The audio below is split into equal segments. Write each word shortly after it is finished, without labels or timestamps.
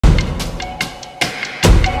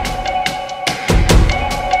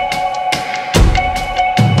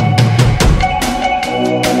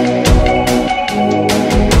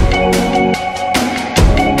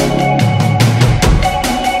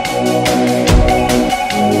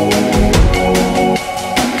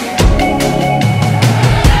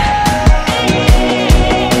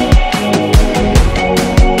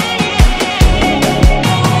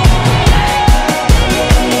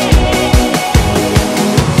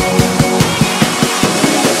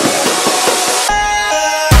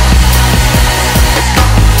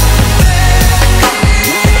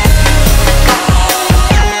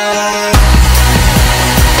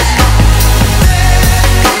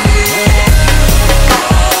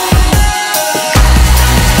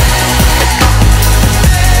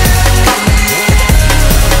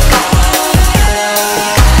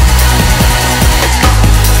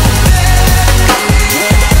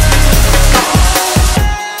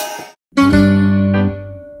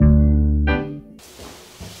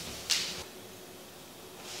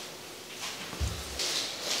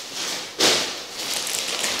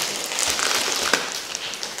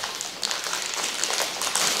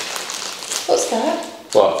What's that?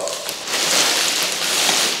 What?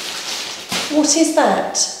 What is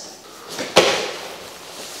that?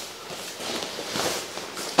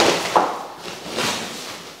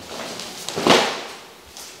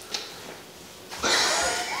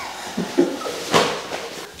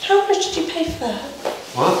 How much did you pay for that?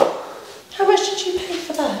 What? How much did you pay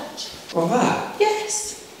for that? Oh, that?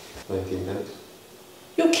 Yes. 19 minutes.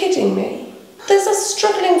 You're kidding me. There's us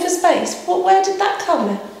struggling for space. Where did that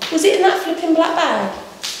come? Was it in that flipping black bag?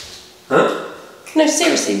 Huh? No,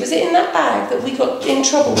 seriously, was it in that bag that we got in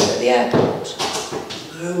trouble with at the airport?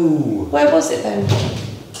 No. Where was it then?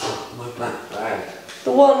 My black bag.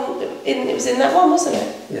 The one, it was in that one, wasn't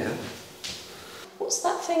it? Yeah. What's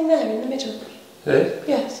that thing there in the middle? Hey?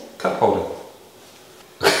 Yes. Cup holder.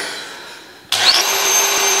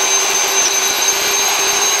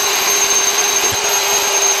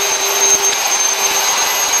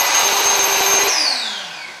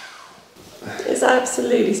 It's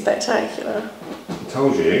absolutely spectacular. I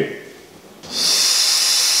told you.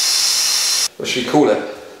 What should we call it?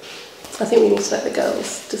 I think we need to let the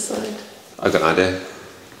girls decide. I've got an idea.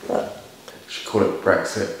 What? We should call it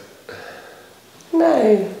Brexit.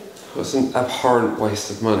 No. It's an abhorrent waste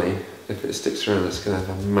of money. If it sticks around, it's going to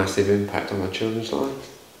have a massive impact on our children's lives.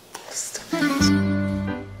 Stop it.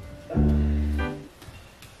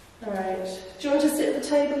 Alright. Do you want to sit at the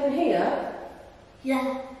table in here?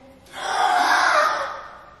 Yeah.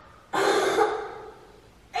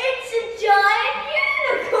 It's a giant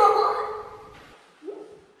unicorn!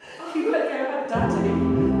 You let go of Daddy.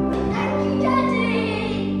 Thank you, Daddy!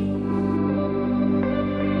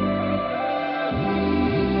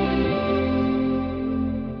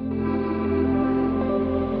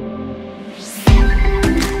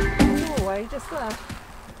 Doorway just there.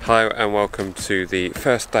 Hi and welcome to the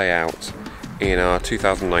first day out in our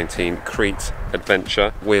 2019 Crete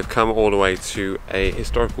adventure. We've come all the way to a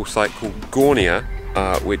historical site called Gornia,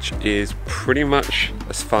 which is pretty much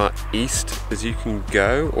as far east as you can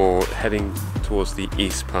go, or heading towards the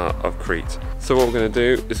east part of Crete. So what we're going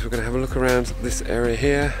to do is we're going to have a look around this area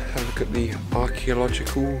here, have a look at the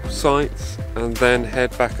archaeological sites, and then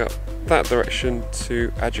head back up that direction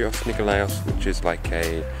to Agios Nikolaos, which is like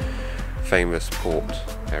a famous port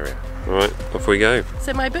area. Alright, off we go.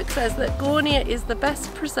 So my book says that Gornia is the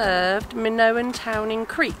best preserved Minoan town in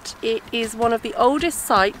Crete. It is one of the oldest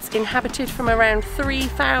sites inhabited from around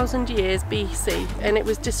 3,000 years BC, and it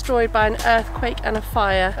was destroyed by an earthquake and a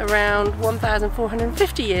fire around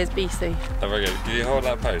 1,450 years BC. Oh, very good. Can you hold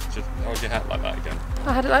that pose? Just hold your hat like that again.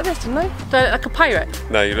 I had it like this, didn't I? Do I look like a pirate?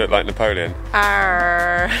 No, you look like Napoleon.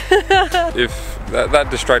 Arr. If that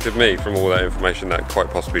distracted me from all that information, that quite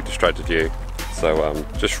possibly distracted you. So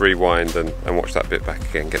just rewind and watch that bit back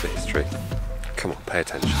again, get the history. Come on, pay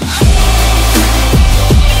attention.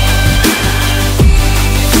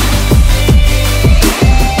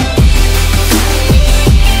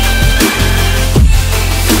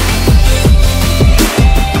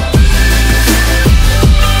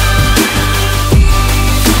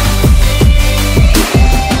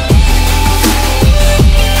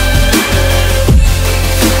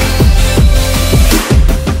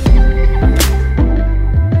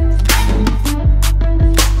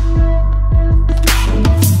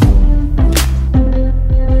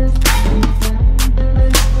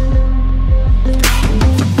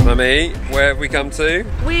 Where have we come to?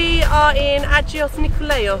 We are in Agios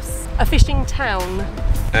Nikolaos, a fishing town.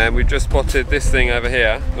 And we've just spotted this thing over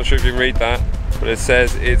here. Not sure if you can read that, but it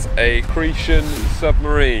says it's a Cretan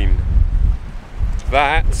submarine.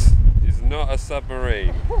 That is not a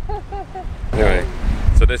submarine. Anyway,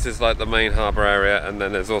 so this is like the main harbour area, and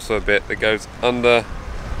then there's also a bit that goes under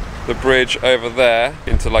the bridge over there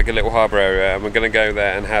into like a little harbour area, and we're going to go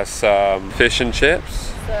there and have some fish and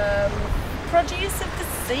chips. Some produce of the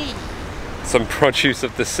sea. Some produce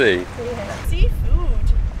of the sea. Yeah.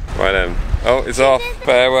 Seafood. Right then. Oh, it's off.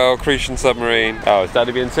 Farewell, Cretan submarine. Oh, is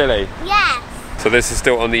Daddy being silly? Yes! So this is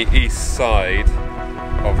still on the east side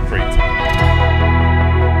of Crete.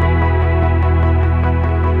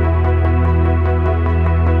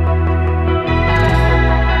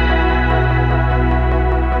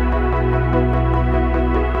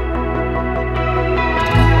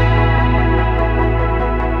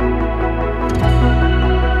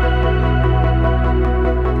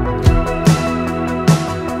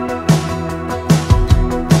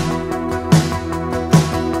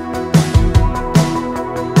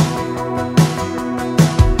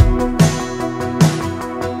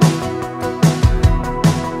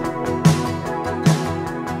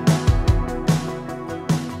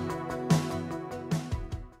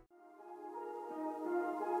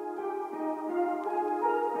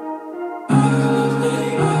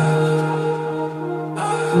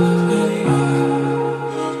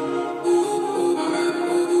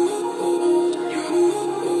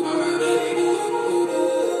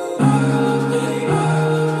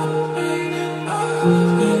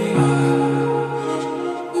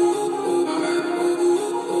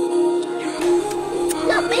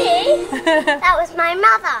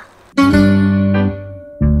 mother.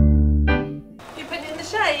 You put it in the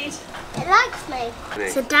shade. It likes me.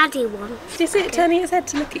 It's a daddy one. Do you see it turning its head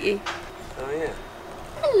to look at you? Oh yeah.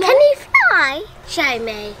 Can you fly? Show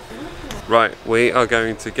me. Right, we are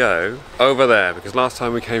going to go over there because last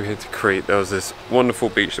time we came here to Crete there was this wonderful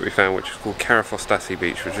beach that we found which is called Karafostasi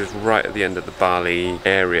Beach, which is right at the end of the Bali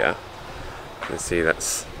area. Let's see,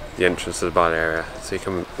 that's the entrance to the Bali area. So you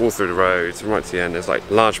come all through the roads and right to the end there's like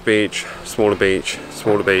large beach, smaller beach,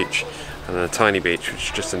 and then a tiny beach which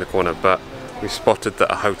is just in the corner. But we spotted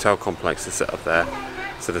that a hotel complex is set up there.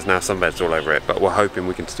 So there's now sunbeds all over it, but we're hoping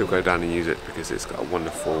we can still go down and use it because it's got a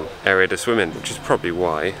wonderful area to swim in, which is probably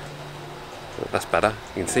why. Well, that's better.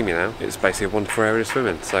 You can see me now. It's basically a wonderful area to swim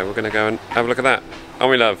in. So we're going to go and have a look at that.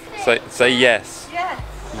 Aren't we, love? Say yes. Yes.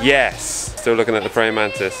 Yes. Still looking at the praying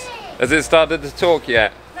mantis. Has it started to talk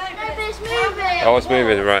yet? No, but it's moving. Oh, it's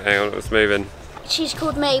moving. Right, hang on. It's moving. She's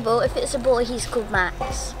called Mabel. If it's a boy, he's called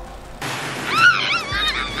Max.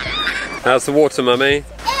 How's the water, mummy?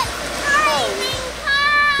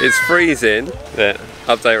 It's freezing. There,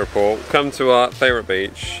 update report. Come to our favourite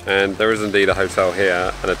beach, and there is indeed a hotel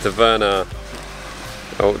here and a taverna.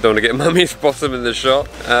 Oh, don't want to get mummy's bottom in the shot.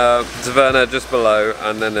 Taverna just below,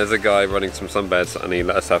 and then there's a guy running some sunbeds, and he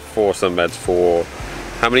let us have 4 sunbeds for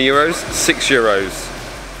how many euros? 6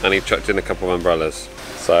 euros, and he chucked in a couple of umbrellas.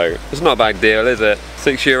 So it's not a bad deal, is it?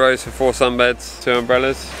 6 euros for 4 sunbeds, 2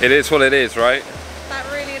 umbrellas. It is what it is, right?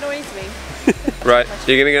 That really annoys me. Right,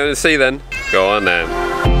 you're gonna go and see then? Go on then.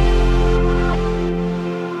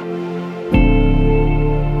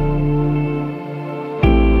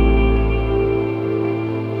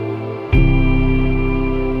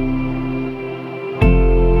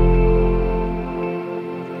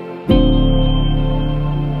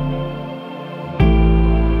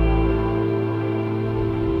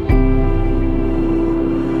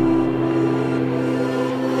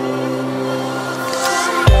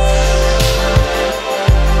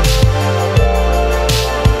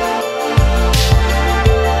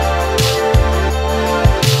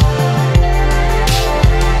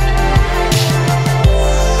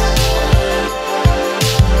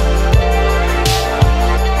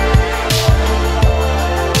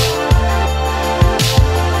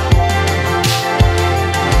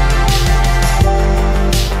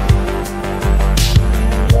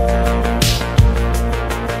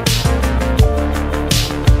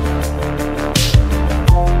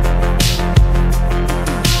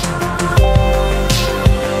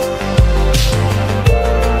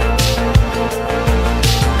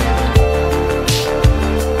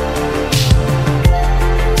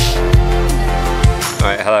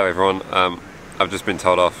 Hello everyone, I've just been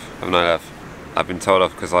told off. I've been told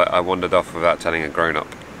off because I wandered off without telling a grown-up.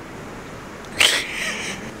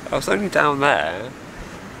 I was only down there.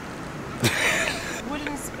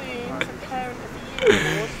 Wooden spoon for Parent of the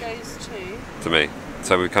Year award goes to me.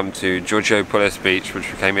 So we've come to Georgiopolis Beach,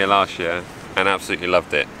 which we came here last year and absolutely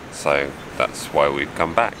loved it. So that's why we've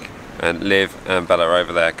come back. And Liv and Bella are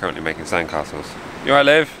over there currently making sandcastles. You alright,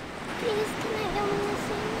 Liv? Please, can I go in the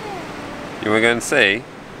sea? You want to go and see?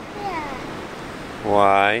 Yeah.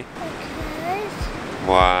 Why? Because.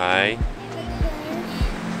 Why?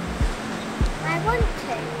 I want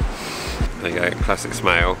to. There you go, classic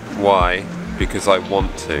smile. Why? Because I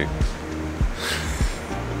want to.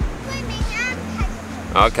 Swimming and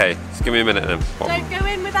pedaling. Okay, just give me a minute then. What, Don't go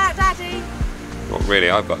in without Daddy. what really,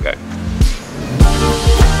 I've got to go.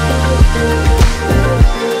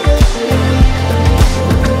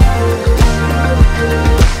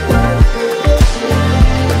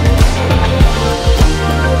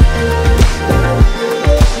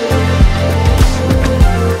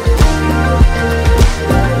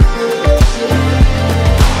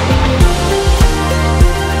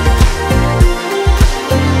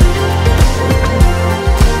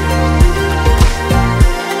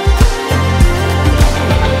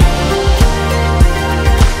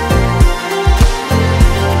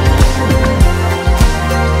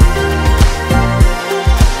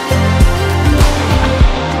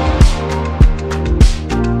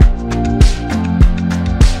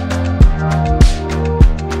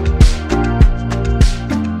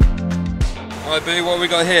 Right, Boo, what have we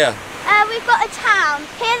got here? We've got a town.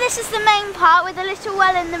 Here, this is the main part with a little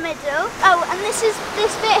well in the middle. Oh, and this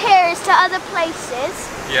bit here is to other places.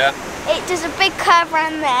 Yeah. It does a big curve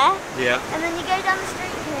around there. Yeah. And then you go down the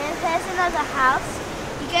street here, there's another house.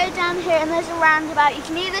 You go down here and there's a roundabout. You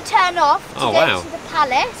can either turn off to go to the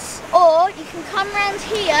palace, or you can come round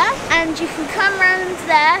here and you can come round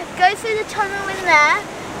there, go through the tunnel in there,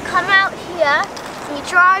 come out here, and you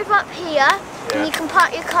drive up here, and you can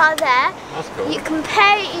park your car there. That's cool. You can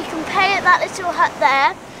pay at that little hut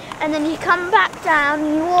there, and then you come back down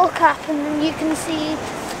and you walk up, and then you can see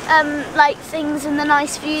like things in the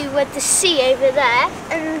nice view with the sea over there.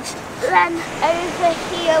 And then over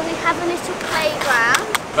here we have a little playground.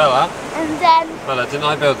 Bella? And then... Bella, didn't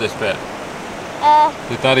I build this bit?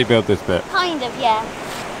 Did Daddy build this bit? Kind of, yeah.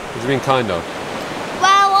 What do you mean kind of?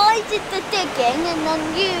 Well, I did the digging and then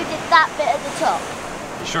you did that bit at the top.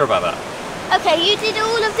 You sure about that? Okay, you did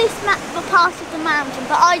all of this part of the mountain,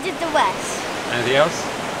 but I did the rest. Anything else?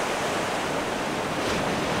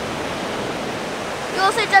 You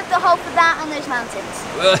also dug the hole for that and those mountains.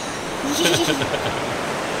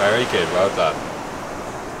 Very good, well done.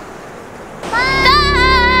 Bye!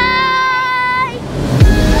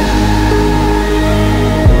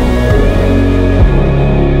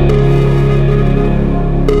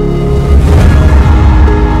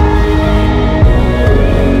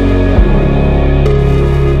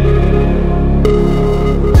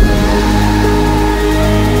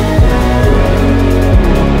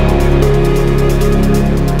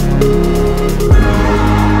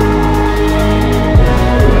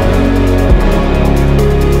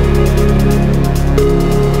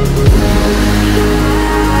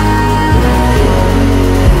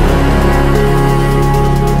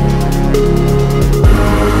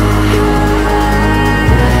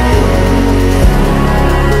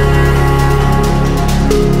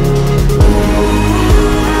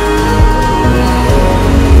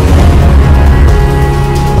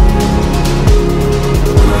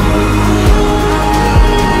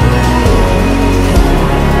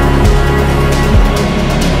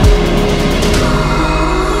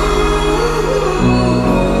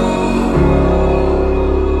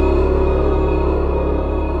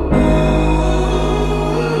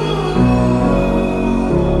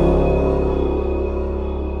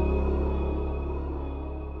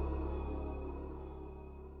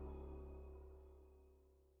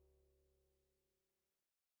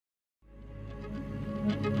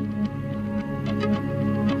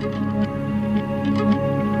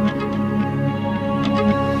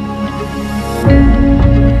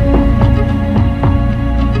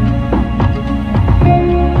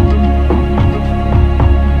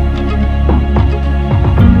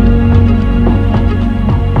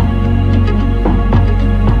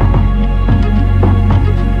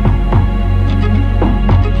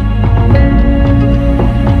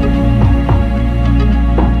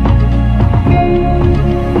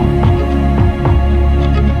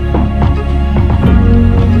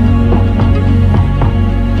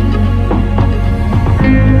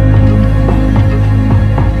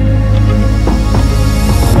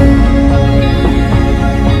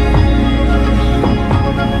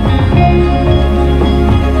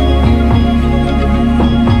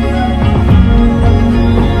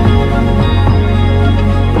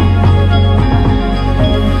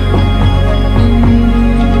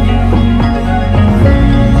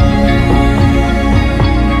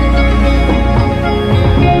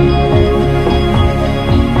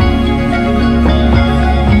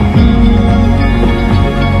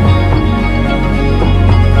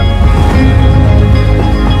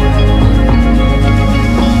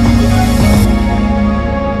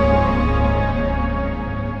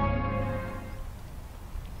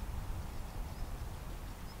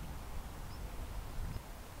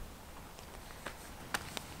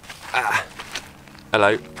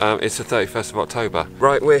 Hello, it's the 31st of October.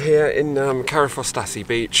 Right, we're here in Carafostasi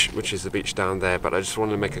Beach, which is the beach down there, but I just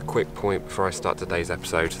wanted to make a quick point before I start today's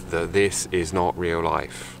episode that this is not real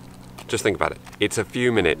life. Just think about it. It's a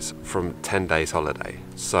few minutes from 10 days holiday,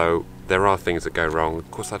 so there are things that go wrong. Of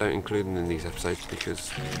course, I don't include them in these episodes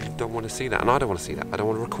because you don't want to see that, and I don't want to see that. I don't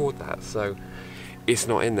want to record that, so it's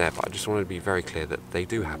not in there, but I just wanted to be very clear that they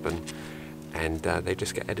do happen, and they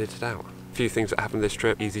just get edited out. A few things that happened this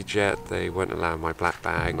trip. EasyJet, they weren't allowing my black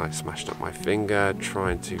bag. I smashed up my finger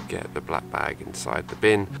trying to get the black bag inside the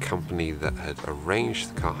bin. The company that had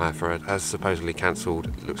arranged the car hire for it has supposedly cancelled.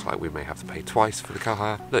 It looks like we may have to pay twice for the car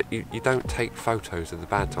hire. Look, you don't take photos of the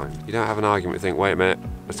bad times. You don't have an argument and think, wait a minute,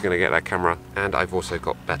 I'm just going to get that camera. And I've also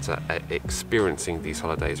got better at experiencing these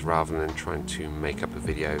holidays rather than trying to make up a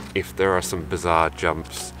video. If there are some bizarre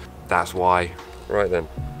jumps, that's why. Right then,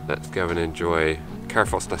 let's go and enjoy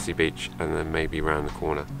Carafostasi Beach and then maybe round the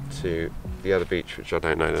corner to the other beach, which I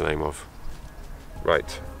don't know the name of.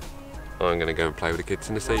 Right, I'm going to go and play with the kids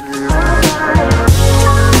in the sea.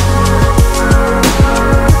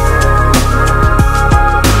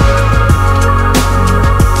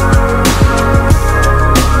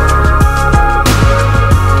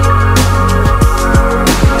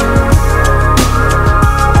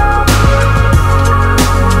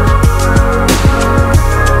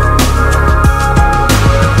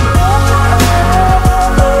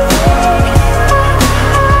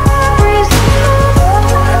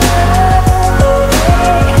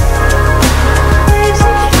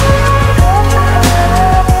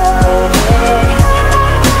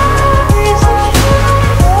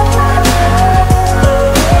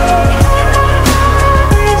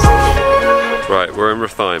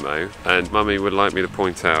 Rifimo, and Mummy would like me to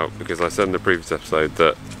point out, because I said in the previous episode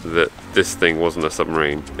that this thing wasn't a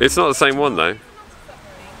submarine. It's not the same one though.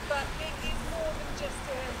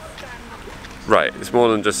 Right, it's more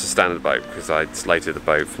than just a standard boat, because I slated the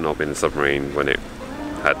boat for not being a submarine when it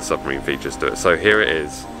had submarine features to it. So here it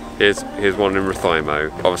is. Here's one in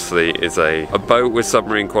Rifimo. Obviously, it's a boat with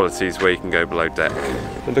submarine qualities where you can go below deck.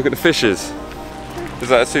 And look at the fishes. Is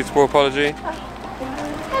that a suitable apology?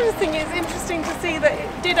 I just think it's interesting to see that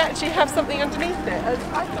it did actually have something underneath it.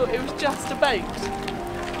 I thought it was just a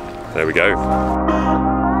boat. There we go.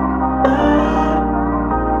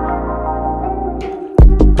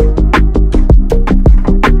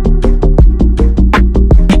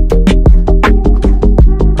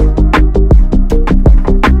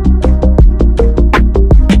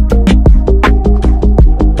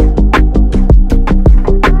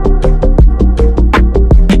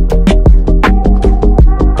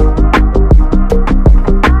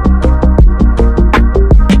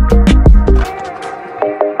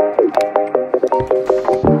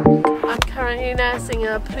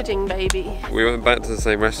 A pudding baby. We went back to the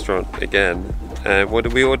same restaurant again. What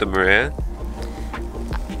did we order, Maria?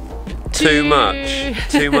 Too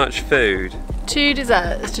much food. 2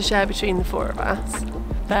 desserts to share between the 4 of us.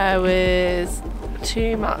 There was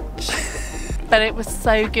too much, but it was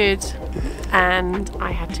so good, and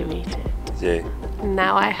I had to eat it. Yeah.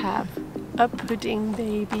 Now I have a pudding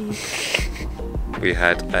baby. We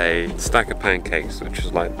had a stack of pancakes, which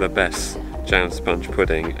was like the best jam sponge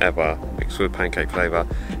pudding ever, mixed with pancake flavour,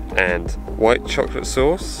 and white chocolate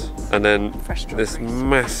sauce, and then this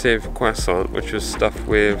massive croissant which was stuffed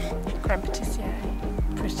with creme patissier.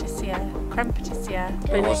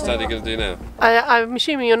 What's Daddy going to do now? I'm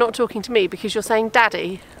assuming you're not talking to me because you're saying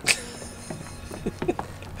Daddy.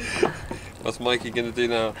 What's Mikey going to do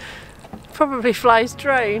now? Probably fly his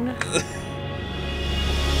drone.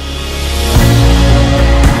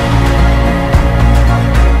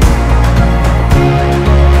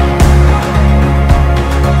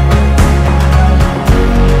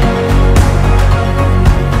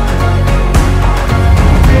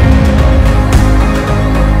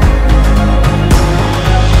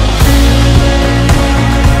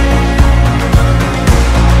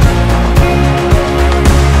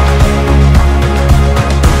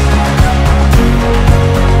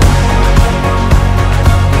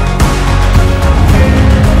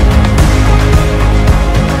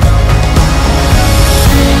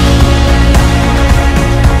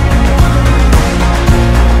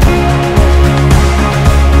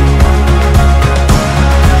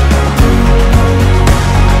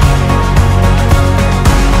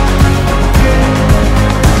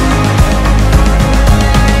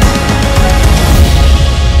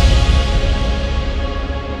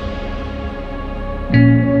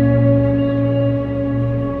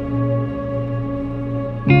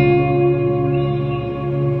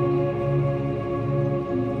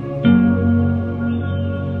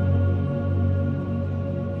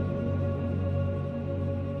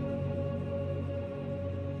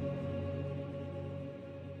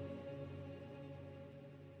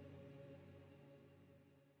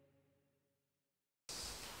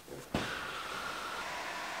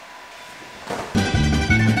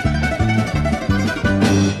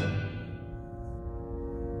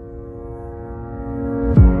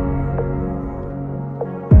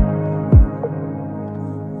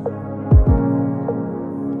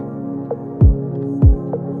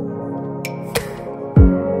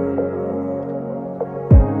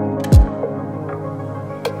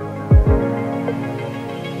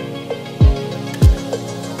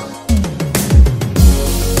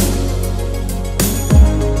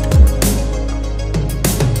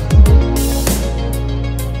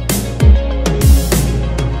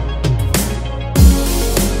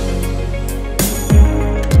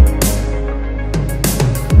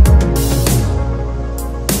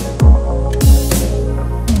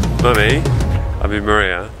 Mummy, I mean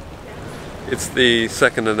Maria, it's the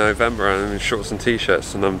 2nd of November and I'm in shorts and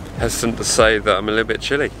t-shirts and I'm hesitant to say that I'm a little bit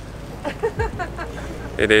chilly.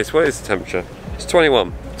 It is. What is the temperature? It's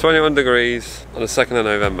 21 degrees on the 2nd of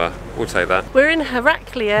November. We'll take that. We're in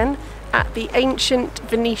Heraklion at the ancient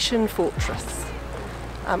Venetian fortress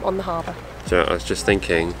on the harbour. So I was just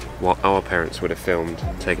thinking what our parents would have filmed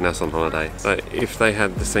taking us on holiday. Like, if they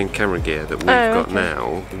had the same camera gear that we've got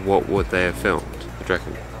now, what would they have filmed? What do you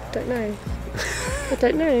reckon? I don't know. I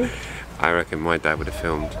don't know. I reckon my dad would have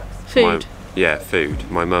filmed food. Yeah,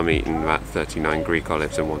 food. My mum eaten about 39 Greek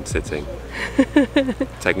olives in one sitting.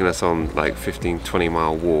 Taking us on like 15-20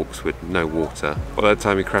 mile walks with no water. All that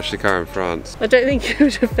time we crashed the car in France. I don't think you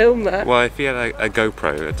would have filmed that. Well, if you had a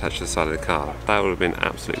GoPro attached to the side of the car, that would have been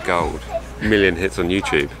absolute gold. A million hits on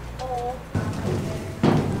YouTube.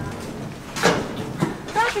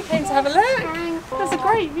 Glad we came to have a look. There's a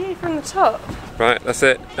great view from the top. Right, that's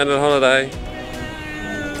it. End of the holiday.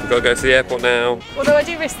 We've got to go to the airport now. Although I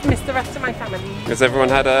do miss the rest of my family. Has everyone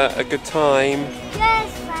had a good time?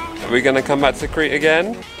 Yes, thanks. Are we going to come back to Crete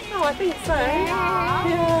again? Oh, I think so.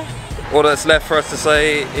 Yeah. All that's left for us to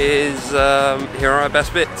say is here are our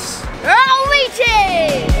best bits. Oh, we